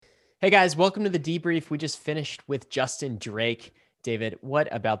Hey guys, welcome to the debrief. We just finished with Justin Drake. David, what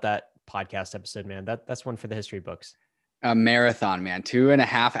about that podcast episode, man? That's one for the history books. A marathon, man.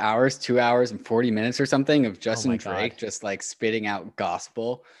 2.5 hours, 2 hours and 40 minutes or something of Oh Justin my God. Drake just like spitting out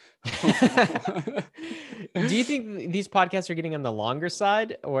gospel. Do you think these podcasts are getting on the longer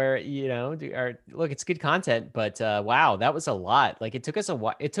side, or look, it's good content, but wow, that was a lot. Like it took us a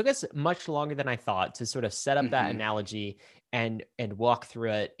while. It took us much longer than I thought to sort of set up that Mhm. analogy and walk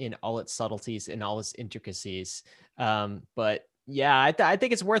through it in all its subtleties and all its intricacies. But yeah, I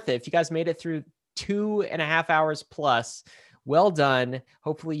think it's worth it. If you guys made it through 2.5 hours plus, well done.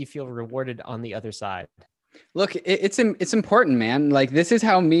 Hopefully you feel rewarded on the other side. Look, it's important, man. Like this is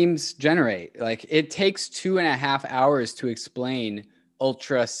how memes generate. Like it takes 2.5 hours to explain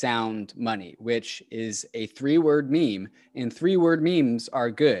ultrasound money, which is a 3-word meme, and 3-word memes are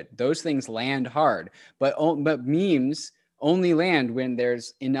good. Those things land hard, but memes only land when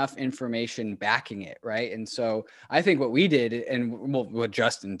there's enough information backing it, right? And so I think what we did, and what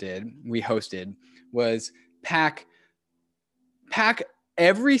Justin did, we hosted, was pack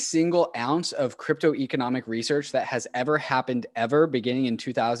every single ounce of crypto economic research that has ever happened ever beginning in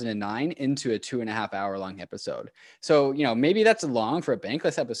 2009 into a 2.5 hour long episode. So, maybe that's long for a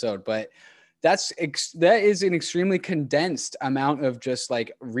bankless episode, but that is an extremely condensed amount of just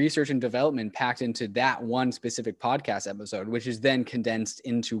like research and development packed into that one specific podcast episode, which is then condensed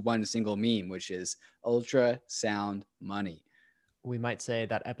into one single meme, which is ultrasound money. We might say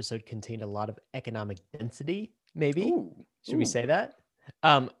that episode contained a lot of economic density, maybe. Should we Ooh. say that?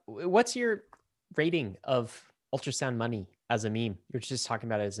 What's your rating of ultrasound money as a meme? You're just talking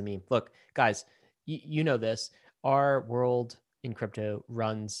about it as a meme. Look, guys, you know this. Our world in crypto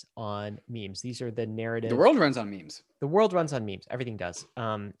runs on memes. These are the narrative. The world runs on memes. The world runs on memes. Everything does.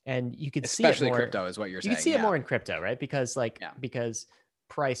 And you could see it Especially more. crypto is what you're saying. You can see it more in crypto, right? Because Yeah. because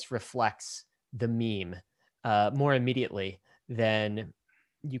price reflects the meme more immediately than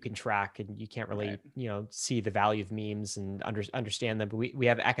you can track, and you can't really see the value of memes and understand them. But we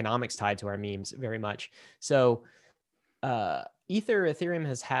have economics tied to our memes very much. So Ethereum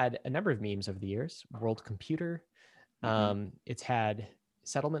has had a number of memes over the years. World Computer, it's had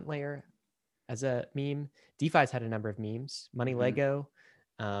Settlement Layer as a meme. DeFi's had a number of memes. Money Lego.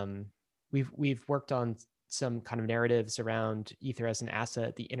 We've worked on some kind of narratives around Ether as an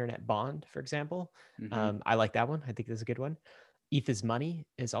asset, the internet bond, for example. I like that one. I think that's a good one. ETH is money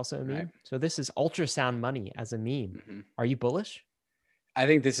is also a meme. Right. So this is ultrasound money as a meme. Are you bullish? I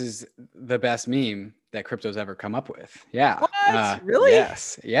think this is the best meme that crypto's ever come up with. Yeah. What? Really?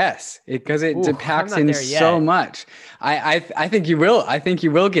 Yes. Because it packs in so much. I think you will. I think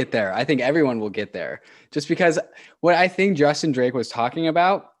you will get there. I think everyone will get there. Just because what I think Justin Drake was talking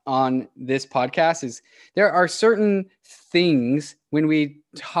about on this podcast is there are certain things when we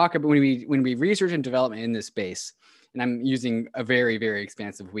talk about, when we research and development in this space, and I'm using a very, very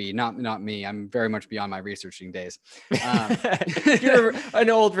expansive we, not me. I'm very much beyond my researching days. You're an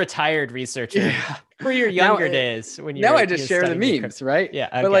old retired researcher for your younger days. When I just share the memes, right? Yeah.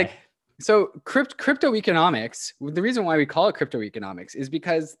 Okay. But like, so crypto economics, the reason why we call it crypto economics is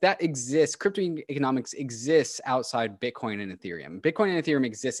because that exists. Crypto economics exists outside Bitcoin and Ethereum. Bitcoin and Ethereum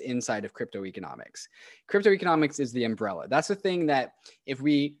exists inside of crypto economics. Crypto economics is the umbrella. That's the thing that if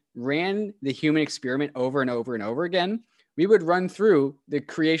we ran the human experiment over and over and over again, we would run through the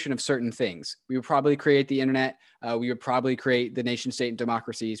creation of certain things. We would probably create the internet. We would probably create the nation state and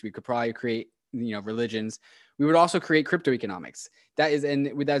democracies. We could probably create religions. We would also create crypto economics. That's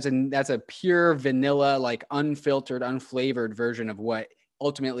a pure vanilla, like unfiltered, unflavored version of what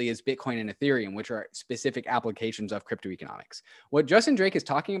ultimately is Bitcoin and Ethereum, which are specific applications of crypto economics. What Justin Drake is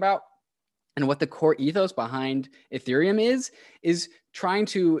talking about and what the core ethos behind Ethereum is trying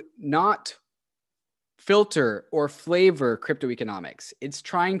to not filter or flavor crypto economics. It's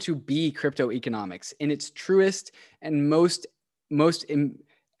trying to be crypto economics in its truest and most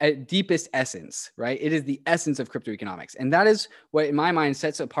deepest essence, right? It is the essence of crypto economics. And that is what, in my mind,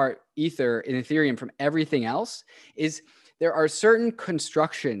 sets apart Ether and Ethereum from everything else. Is there are certain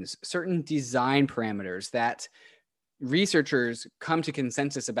constructions, certain design parameters that researchers come to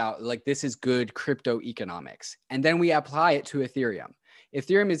consensus about, like, this is good crypto economics. And then we apply it to Ethereum.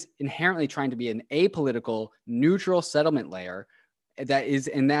 Ethereum is inherently trying to be an apolitical, neutral settlement layer. That is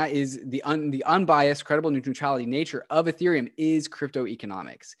the unbiased, credible neutrality nature of Ethereum is crypto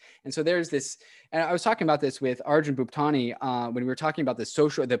economics. And so there's this, and I was talking about this with Arjun Bhuptani when we were talking about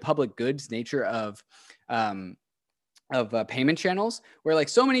the public goods nature of payment channels, where like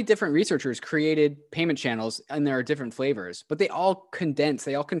so many different researchers created payment channels and there are different flavors, but they all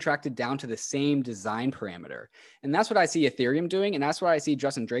contracted down to the same design parameter. And that's what I see Ethereum doing. And that's what I see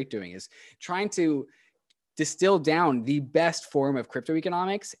Justin Drake doing, is trying to distill down the best form of crypto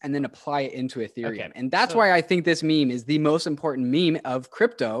economics and then apply it into Ethereum. Okay, And that's why I think this meme is the most important meme of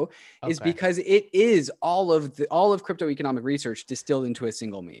crypto, is because it is all of crypto economic research distilled into a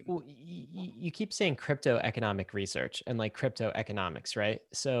single meme. Well, you keep saying crypto economic research and like crypto economics, right?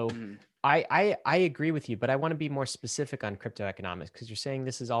 So I agree with you, but I want to be more specific on crypto economics, because you're saying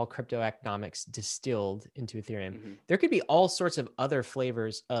this is all crypto economics distilled into Ethereum. There could be all sorts of other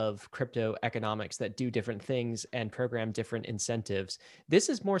flavors of crypto economics that do different things and program different incentives. This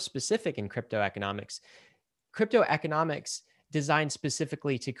is more specific in crypto economics. Crypto economics designed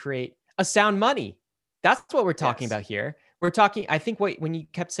specifically to create a sound money. That's what we're talking about here. We're talking, I think when you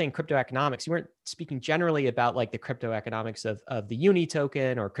kept saying crypto economics, you weren't speaking generally about like the crypto economics of the uni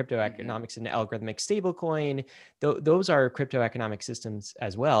token or crypto economics and algorithmic stablecoin. Those are crypto economic systems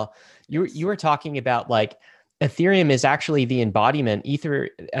as well. You were talking about like Ethereum is actually the embodiment, Ether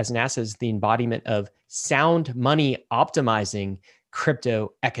as an asset is the embodiment of sound money optimizing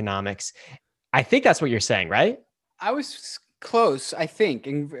crypto economics. I think that's what you're saying, right? I was close, I think,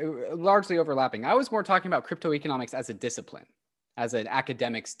 and largely overlapping. I was more talking about crypto economics as a discipline, as an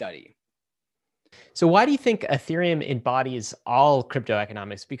academic study. So why do you think Ethereum embodies all crypto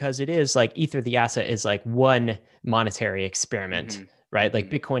economics? Because it is like Ether, the asset, is like one monetary experiment, right? Like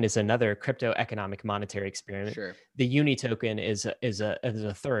Bitcoin is another crypto economic monetary experiment. Sure. The uni token is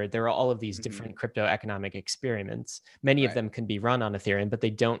a third. There are all of these different crypto economic experiments. Many of them can be run on Ethereum, but they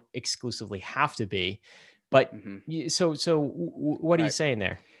don't exclusively have to be. But so what are you saying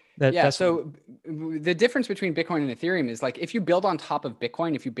there? So the difference between Bitcoin and Ethereum is like, if you build on top of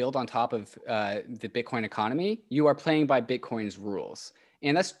Bitcoin, if you build on top of the Bitcoin economy, you are playing by Bitcoin's rules.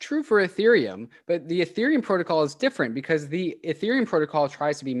 And that's true for Ethereum, but the Ethereum protocol is different, because the Ethereum protocol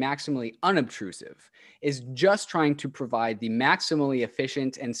tries to be maximally unobtrusive, is just trying to provide the maximally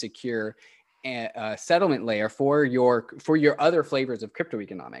efficient and secure settlement layer for your other flavors of crypto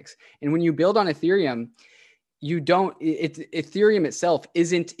economics. And when you build on Ethereum, Ethereum itself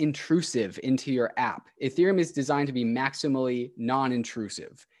isn't intrusive into your app. Ethereum is designed to be maximally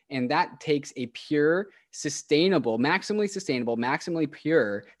non-intrusive. And that takes a pure, maximally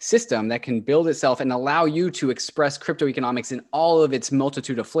pure system that can build itself and allow you to express crypto economics in all of its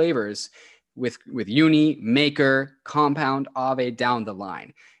multitude of flavors with Uni, Maker, Compound, Aave down the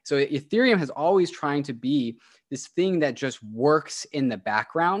line. So Ethereum has always trying to be this thing that just works in the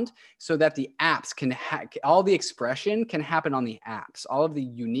background, so that the apps can all the expression can happen on the apps. All of the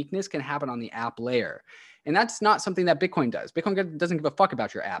uniqueness can happen on the app layer. And that's not something that Bitcoin does. Bitcoin doesn't give a fuck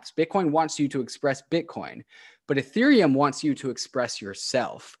about your apps. Bitcoin wants you to express Bitcoin, but Ethereum wants you to express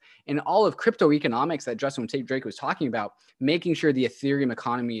yourself. And all of crypto economics that Justin Drake was talking about, making sure the Ethereum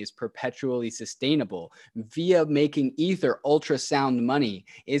economy is perpetually sustainable via making Ether ultra sound money,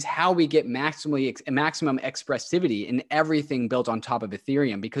 is how we get maximum expressivity in everything built on top of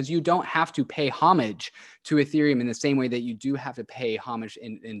Ethereum, because you don't have to pay homage to Ethereum in the same way that you do have to pay homage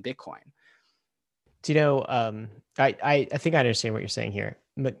in Bitcoin. Do you know, I think I understand what you're saying here,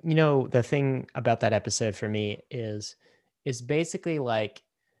 but you know, the thing about that episode for me is basically like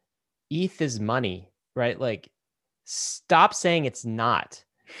ETH is money, right? Like, stop saying it's not.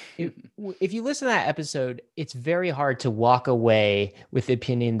 If you listen to that episode, it's very hard to walk away with the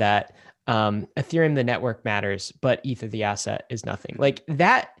opinion that Ethereum, the network, matters, but Ether, the asset, is nothing. Like,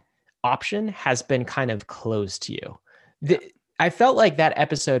 that option has been kind of closed to you. I felt like that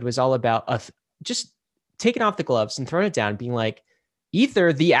episode was all about just taking off the gloves and throwing it down, being like,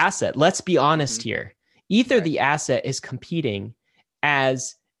 Ether, the asset, let's be honest here. Ether, the asset, is competing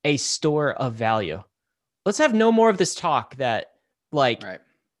as a store of value. Let's have no more of this talk that like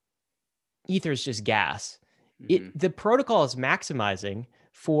Ether is just gas. The protocol is maximizing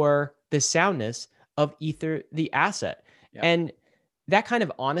for the soundness of Ether, the asset. And that kind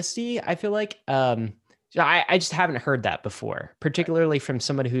of honesty, I feel like, I just haven't heard that before, particularly from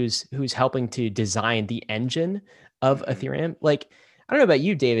someone who's helping to design the engine of Ethereum. Like, I don't know about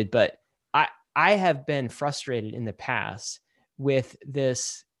you, David, but I have been frustrated in the past with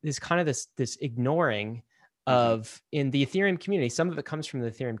this ignoring of in the Ethereum community. Some of it comes from the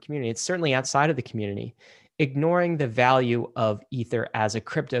Ethereum community. It's certainly outside of the community, ignoring the value of Ether as a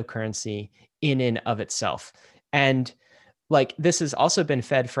cryptocurrency in and of itself. And like, this has also been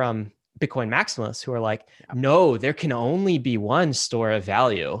fed from Bitcoin maximalists who are like, no, there can only be one store of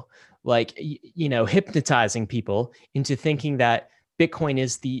value, like, hypnotizing people into thinking that Bitcoin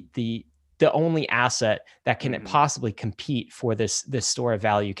is the the only asset that can possibly compete for this store of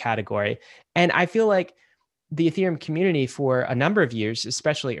value category. And I feel like the Ethereum community for a number of years,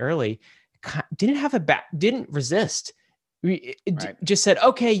 especially early, didn't resist. Just said,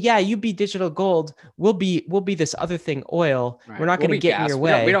 okay, yeah, you be digital gold. We'll be this other thing, oil. Right. We're not going to get in your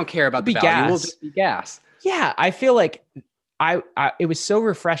way. We don't care about the value. We'll just be gas. Yeah, I feel like it was so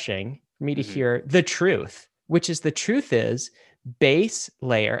refreshing for me to hear the truth, which is the truth is base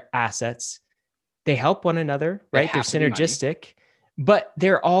layer assets. They help one another, right? They're synergistic, but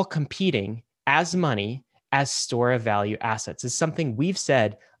they're all competing as money, as store of value assets. Is something we've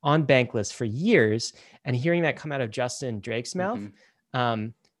said on Bankless for years, and hearing that come out of Justin Drake's mouth,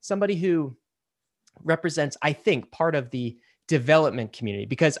 somebody who represents, I think, part of the development community,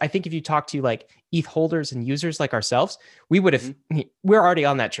 because I think if you talk to like ETH holders and users like ourselves, we're already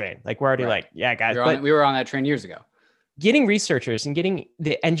on that train. Like we're already like, yeah, guys, we were on that train years ago. Getting researchers and getting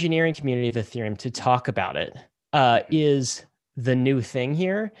the engineering community of Ethereum to talk about it is the new thing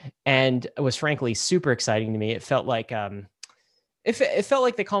here, and it was frankly super exciting to me. It felt like it felt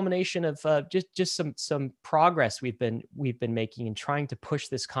like the culmination of just some progress we've been making in trying to push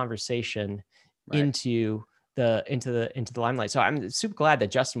this conversation into the limelight. So I'm super glad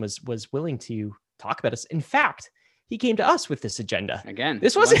that Justin was willing to talk about us. In fact, he came to us with this agenda. Again,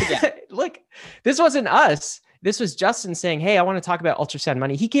 this wasn't like this wasn't us. This was Justin saying, "Hey, I want to talk about ultrasound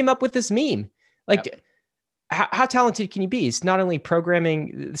money." He came up with this meme. Like, how talented can you be? He's not only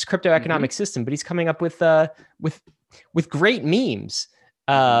programming this crypto economic system, but he's coming up with great memes.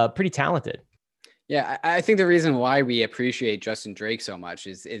 Pretty talented. Yeah, I think the reason why we appreciate Justin Drake so much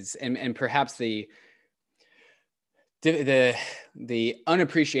is and perhaps the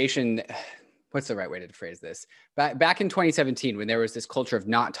unappreciation. What's the right way to phrase this? Back in 2017, when there was this culture of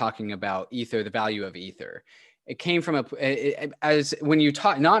not talking about Ether, the value of Ether, it came from when you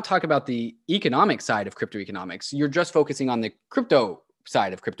not talk about the economic side of crypto economics, you're just focusing on the crypto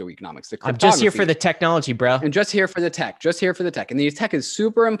side of crypto economics. I'm just here for the technology, bro. And just here for the tech. And the tech is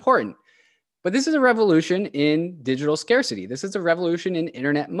super important. But this is a revolution in digital scarcity. This is a revolution in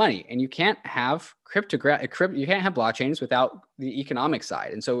internet money, and you can't have you can't have blockchains without the economic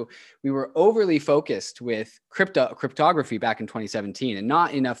side. And so we were overly focused with cryptography back in 2017, and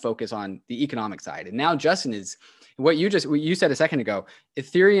not enough focus on the economic side. And now Justin is what you said a second ago.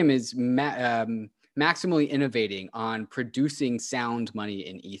 Ethereum is maximally innovating on producing sound money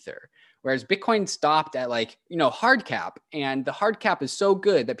in Ether. Whereas Bitcoin stopped at hard cap, and the hard cap is so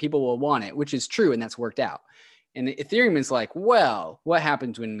good that people will want it, which is true. And that's worked out. And Ethereum is like, well, what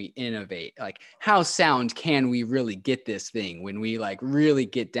happens when we innovate? Like, how sound can we really get this thing when we really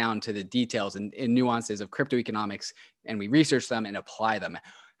get down to the details and nuances of crypto economics, and we research them and apply them?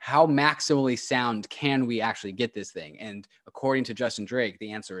 How maximally sound can we actually get this thing? And according to Justin Drake,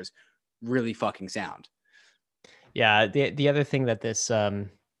 the answer is really fucking sound. Yeah. The other thing that this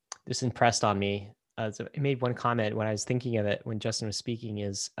impressed on me, so I made one comment when I was thinking of it when Justin was speaking,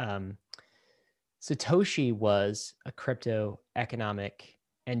 is Satoshi was a crypto economic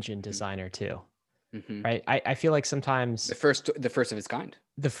engine designer too, right? I feel like sometimes the first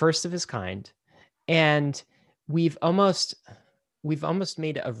of his kind, and we've almost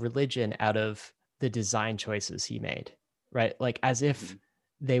made a religion out of the design choices he made, right? Like as if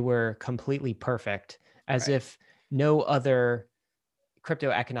they were completely perfect, as if no other crypto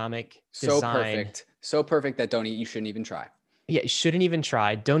economic design so perfect that you shouldn't even try. Yeah, shouldn't even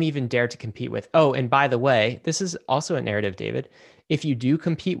try. Don't even dare to compete with. Oh, and by the way, this is also a narrative, David. If you do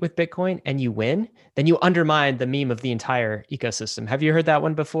compete with Bitcoin and you win, then you undermine the meme of the entire ecosystem. Have you heard that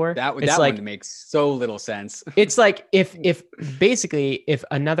one before? That one makes so little sense. It's like if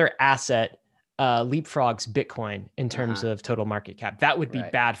another asset leapfrogs Bitcoin in terms of total market cap, that would be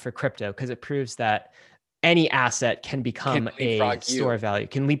bad for crypto, because it proves that any asset can become a store of value,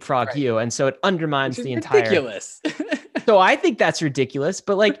 can leapfrog you. And so it undermines the entire. Ridiculous. So I think that's ridiculous,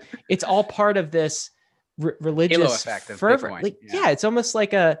 but it's all part of this religious halo effect of fervor. Bitcoin. It's almost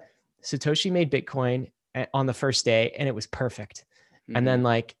like Satoshi made Bitcoin on the first day and it was perfect. And then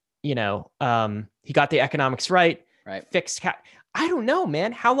he got the economics right. Fixed I don't know,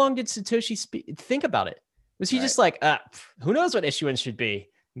 man. How long did Satoshi think about it? Was he just who knows what issuance should be?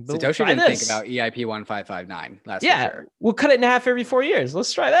 Satoshi didn't think about EIP 1559. That's for sure. We'll cut it in half every 4 years.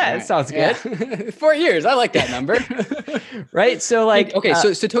 Let's try that. That sounds good. 4 years. I like that number. Right. So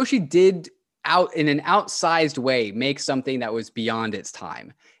so Satoshi did in an outsized way make something that was beyond its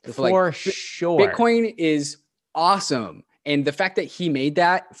time. For sure. Bitcoin is awesome. And the fact that he made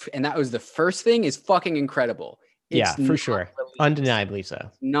that, and that was the first thing, is fucking incredible. It's for sure. Religious. Undeniably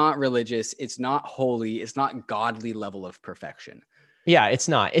so. Not religious. It's not holy. It's not godly level of perfection. Yeah, it's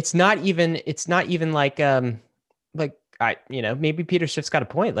not. It's not even like maybe Peter Schiff's got a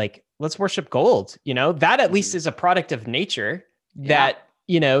point. Like, let's worship gold. That at least is a product of nature that,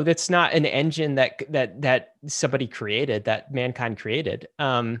 that's not an engine that somebody created, that mankind created.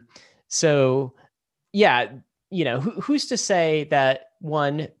 So yeah, who's to say that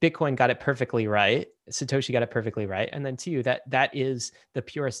one, Bitcoin got it perfectly right, Satoshi got it perfectly right, and then two, that is the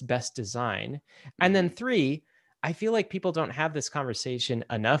purest, best design, and then three, I feel like people don't have this conversation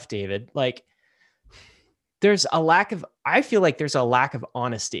enough, David. Like, I feel like there's a lack of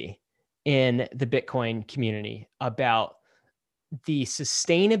honesty in the Bitcoin community about the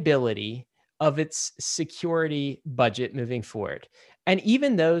sustainability of its security budget moving forward. And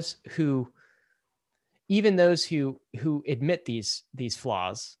even those who admit these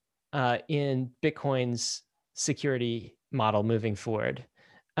flaws in Bitcoin's security model moving forward,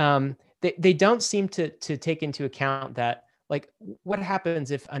 they don't seem to take into account that, like, what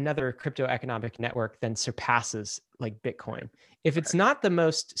happens if another crypto economic network then surpasses like Bitcoin? If it's not the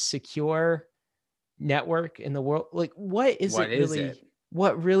most secure network in the world, like, what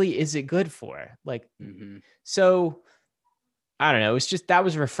really is it good for? Like, so I don't know. It's just, that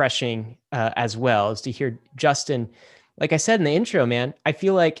was refreshing as well, as to hear Justin. Like I said in the intro, man, I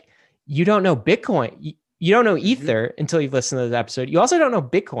feel like you don't know Bitcoin. You don't know Ether until you've listened to the episode. You also don't know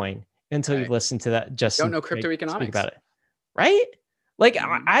Bitcoin until you've listened to that. Justin, don't know crypto economics. Speak about it, right? Like,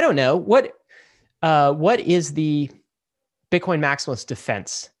 I don't know what is the Bitcoin maximalist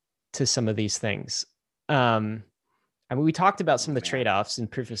defense to some of these things. I mean, we talked about some of the trade-offs in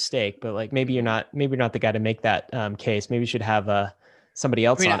proof of stake, but like, maybe you're not the guy to make that case. Maybe you should have somebody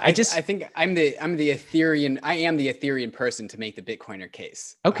else on. I think I'm the Ethereum. I am the Ethereum person to make the Bitcoiner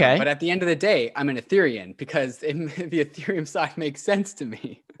case. Okay. But at the end of the day, I'm an Ethereum because the Ethereum side makes sense to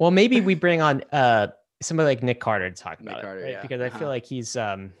me. Well, maybe we bring on somebody like Nick Carter to talk about it, right? Yeah. Because I feel like he's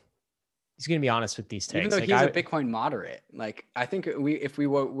going to be honest with these takes. Even though like, he's a Bitcoin moderate, like, I think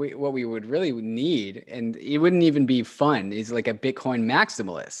what we would really need, and it wouldn't even be fun, is like a Bitcoin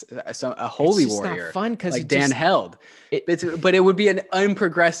maximalist, so a holy warrior, not fun, because like Dan Held. But it would be an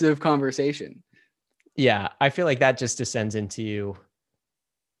unprogressive conversation. Yeah, I feel like that just descends into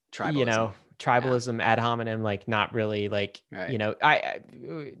tribalism. Tribalism, ad hominem, like, not really, like,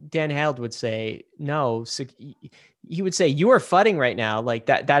 Dan Held would say, no, he would say, you are fudding right now. Like,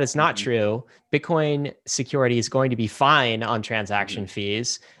 that is not true. Bitcoin security is going to be fine on transaction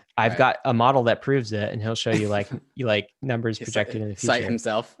fees. I've got a model that proves it, and he'll show you numbers projected in the future. Cite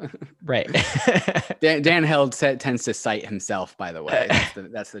himself. Right. Dan Held tends to cite himself, by the way.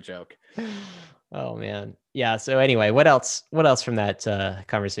 That's the joke. Oh man. Yeah. So anyway, what else from that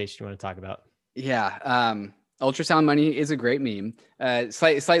conversation you want to talk about? Yeah. Ultrasound money is a great meme.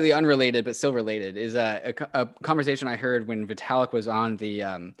 Slightly unrelated, but still related, is a conversation I heard when Vitalik was on the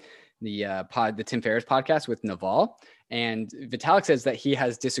Tim Ferriss podcast with Naval. And Vitalik says that he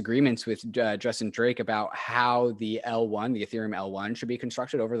has disagreements with Justin Drake about how the L1, the Ethereum L1, should be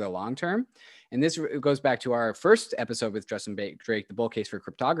constructed over the long term. And this goes back to our first episode with Justin Drake, the bull case for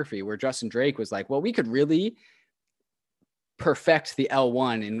cryptography, where Justin Drake was like, well, we could really perfect the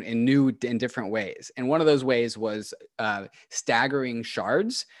L1 in new and different ways. And one of those ways was staggering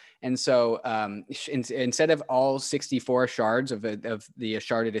shards. And so instead of all 64 shards of the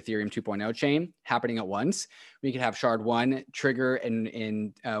sharded Ethereum 2.0 chain happening at once, we could have shard 1 trigger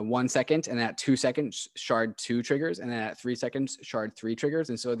in 1 second, and at 2 seconds, shard 2 triggers, and then at 3 seconds, shard 3 triggers.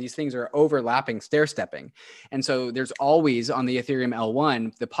 And so these things are overlapping, stair-stepping. And so there's always on the Ethereum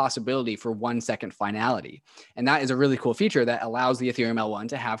L1 the possibility for 1 second finality. And that is a really cool feature that allows the Ethereum L1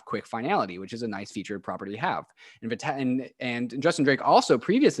 to have quick finality, which is a nice featured property to have. And Justin Drake also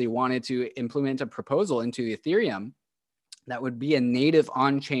previously wanted to implement a proposal into the Ethereum that would be a native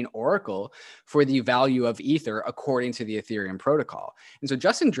on-chain oracle for the value of Ether according to the Ethereum protocol. And so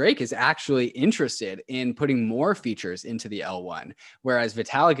Justin Drake is actually interested in putting more features into the L1, whereas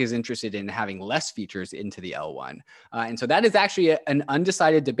Vitalik is interested in having less features into the L1. And so that is actually an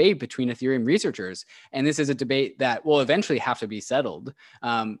undecided debate between Ethereum researchers. And this is a debate that will eventually have to be settled.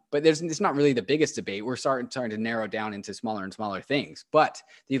 But it's not really the biggest debate. We're starting to narrow down into smaller and smaller things. But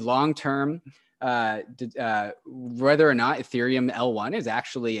the long-term whether or not Ethereum L1 is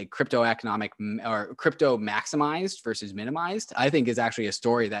actually a crypto economic or crypto maximized versus minimized, I think is actually a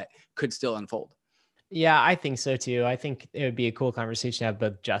story that could still unfold. Yeah, I think so too. I think it would be a cool conversation to have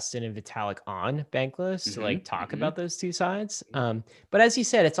both Justin and Vitalik on Bankless to like talk about those two sides. But as you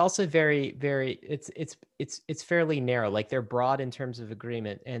said, it's also very, very, it's fairly narrow. Like, they're broad in terms of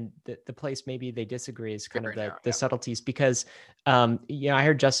agreement, and the place maybe they disagree is kind of the subtleties, because I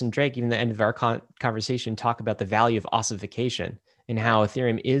heard Justin Drake, even at the end of our conversation, talk about the value of ossification in how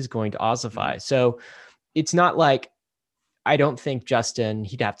Ethereum is going to ossify. So it's not like, I don't think Justin,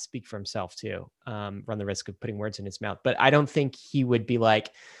 he'd have to speak for himself too, run the risk of putting words in his mouth, but I don't think he would be like,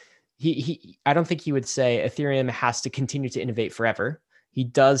 I don't think he would say Ethereum has to continue to innovate forever. He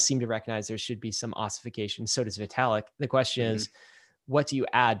does seem to recognize there should be some ossification. So does Vitalik. The question is, what do you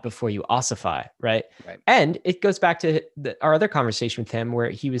add before you ossify, right? And it goes back to our other conversation with him, where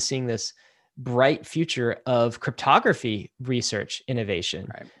he was seeing this bright future of cryptography research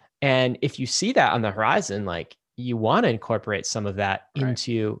innovation. And if you see that on the horizon, like, you want to incorporate some of that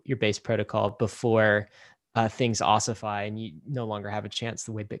into your base protocol before things ossify and you no longer have a chance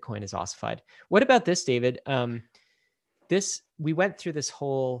the way Bitcoin is ossified. What about this, David? We went through this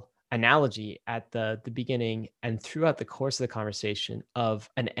whole analogy at the beginning and throughout the course of the conversation of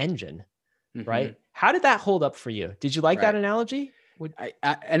an engine, right? How did that hold up for you? Did you like that analogy?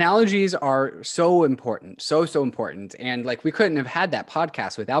 Analogies are so important, so important. And like, we couldn't have had that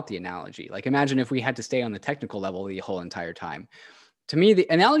podcast without the analogy. Like, imagine if we had to stay on the technical level the whole entire time. To me, the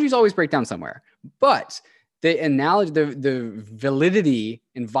analogies always break down somewhere, but the analogy, the validity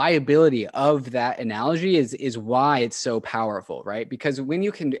and viability of that analogy is why it's so powerful, right? Because when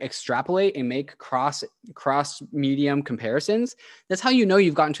you can extrapolate and make cross medium comparisons, that's how you know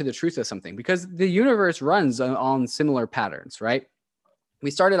you've gotten to the truth of something, because the universe runs on similar patterns, right? We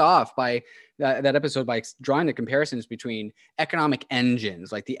started off by that episode by drawing the comparisons between economic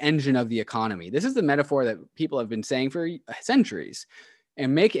engines, like the engine of the economy. This is the metaphor that people have been saying for centuries.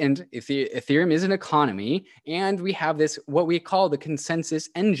 And Ethereum is an economy, and we have this, what we call the consensus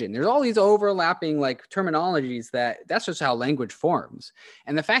engine. There's all these overlapping like terminologies that's just how language forms.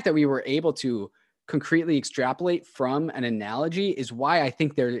 And the fact that we were able to concretely extrapolate from an analogy is why I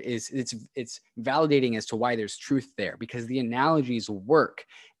think it's validating as to why there's truth there, because the analogies work,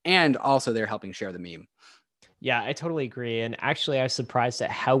 and also they're helping share the meme. Yeah, I totally agree. And actually, I was surprised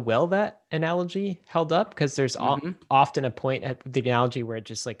at how well that analogy held up, because there's often a point at the analogy where it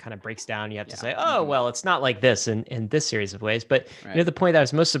just like kind of breaks down. You have to say, oh, well, it's not like this in this series of ways. But you know, the point that I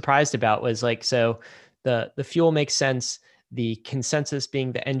was most surprised about was like, so the fuel makes sense. The consensus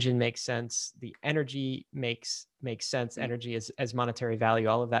being the engine makes sense. The energy makes sense. Energy as monetary value,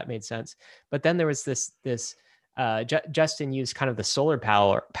 all of that made sense. But then there was this Justin used kind of the solar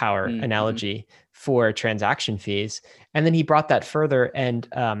power analogy for transaction fees. And then he brought that further. And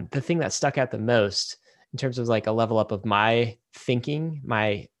the thing that stuck out the most in terms of like a level up of my thinking,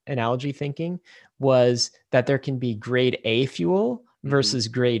 my analogy thinking, was that there can be grade A fuel versus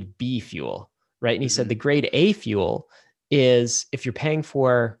grade B fuel, right? And he said the grade A fuel is if you're paying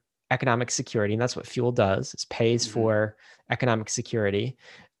for economic security, and that's what fuel does, it pays for economic security.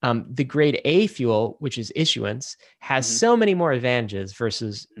 The grade A fuel, which is issuance, has so many more advantages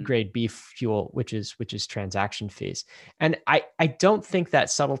versus grade B fuel, which is transaction fees. And I don't think that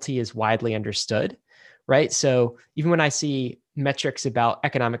subtlety is widely understood, right? So even when I see metrics about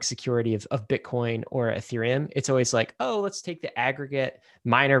economic security of Bitcoin or Ethereum, it's always like, oh, let's take the aggregate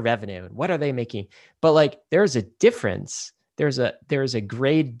miner revenue and what are they making? But like, there's a difference. There's a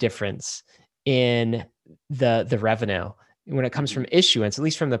grade difference in the revenue. When it comes from issuance, at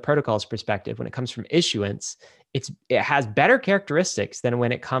least from the protocol's perspective, when it comes from issuance, it has better characteristics than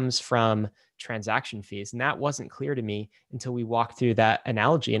when it comes from transaction fees. And that wasn't clear to me until we walked through that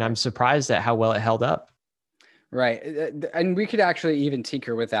analogy. And I'm surprised at how well it held up. Right. And we could actually even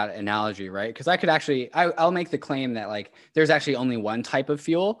tinker with that analogy, right? Because I'll make the claim that like there's actually only one type of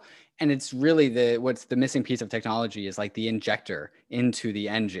fuel. And it's really what's the missing piece of technology is like the injector into the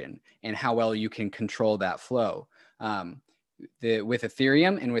engine and how well you can control that flow. With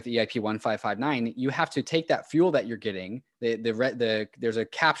Ethereum and with EIP 1559, you have to take that fuel that you're getting. There's a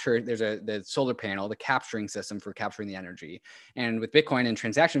capture, the solar panel, the capturing system for capturing the energy. And with Bitcoin and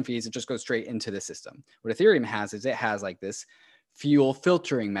transaction fees, it just goes straight into the system. What Ethereum has is it has like this fuel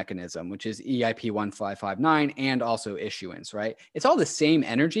filtering mechanism, which is EIP 1559 and also issuance, right? It's all the same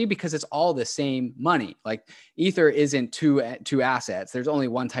energy because it's all the same money. Like Ether isn't two assets. There's only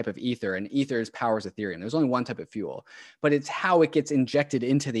one type of Ether, and Ether powers Ethereum. There's only one type of fuel, but it's how it gets injected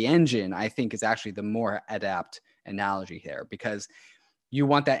into the engine, I think, is actually the more adept analogy here, because you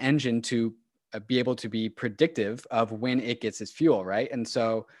want that engine to be able to be predictive of when it gets its fuel, right? And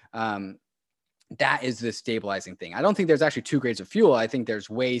so that is the stabilizing thing. I don't think there's actually two grades of fuel. I think there's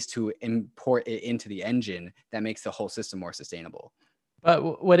ways to import it into the engine that makes the whole system more sustainable.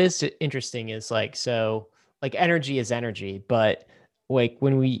 But what is interesting is like, so like energy is energy, but like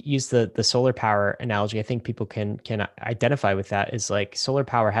when we use the solar power analogy, I think people can identify with that, is like solar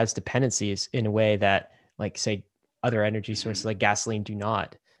power has dependencies in a way that like say other energy sources like gasoline do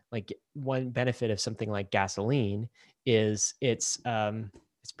not. Like one benefit of something like gasoline is it's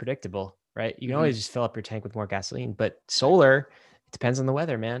predictable, right? You can always just fill up your tank with more gasoline, but solar, it depends on the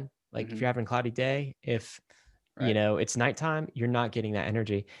weather, man. Like if you're having a cloudy day, if you know it's nighttime, you're not getting that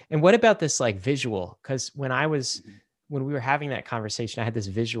energy. And what about this like visual? Because when we were having that conversation, I had this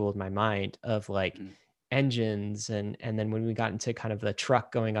visual in my mind of like engines, and then when we got into kind of the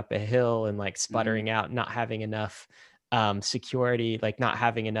truck going up a hill and like sputtering out, not having enough security, like not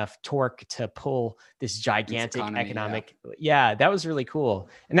having enough torque to pull this gigantic economic. Yeah, that was really cool.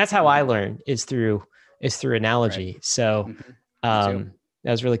 And that's how I learned is through analogy. So that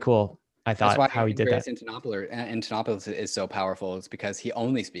was really cool. I thought that's why how he did that. Antonopoulos is so powerful. It's because he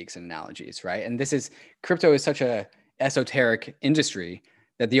only speaks in analogies, right? And crypto is such a esoteric industry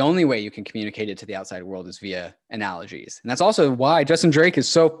that the only way you can communicate it to the outside world is via analogies. And that's also why Justin Drake is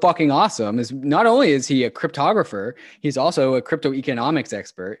so fucking awesome. Is not only is he a cryptographer, he's also a crypto economics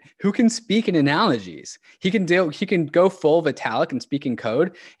expert who can speak in analogies. He can go full Vitalik and speak in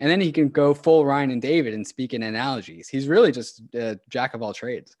code, and then he can go full Ryan and David and speak in analogies. He's really just a jack of all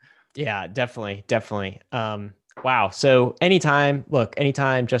trades. Yeah, definitely. Wow. So anytime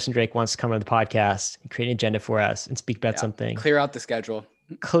Justin Drake wants to come on the podcast and create an agenda for us and speak about something, clear out the schedule.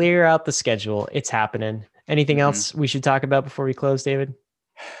 It's happening. Anything else we should talk about before we close, David?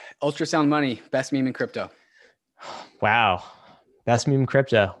 Ultrasound Money, best meme in crypto. Wow. Best meme in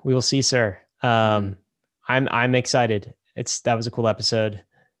crypto. We will see, sir. I'm excited. That was a cool episode.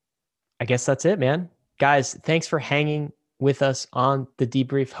 I guess that's it, man. Guys, thanks for hanging with us on the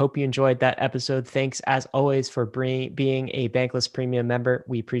debrief. Hope you enjoyed that episode. Thanks as always for being a Bankless Premium member.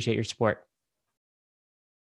 We appreciate your support.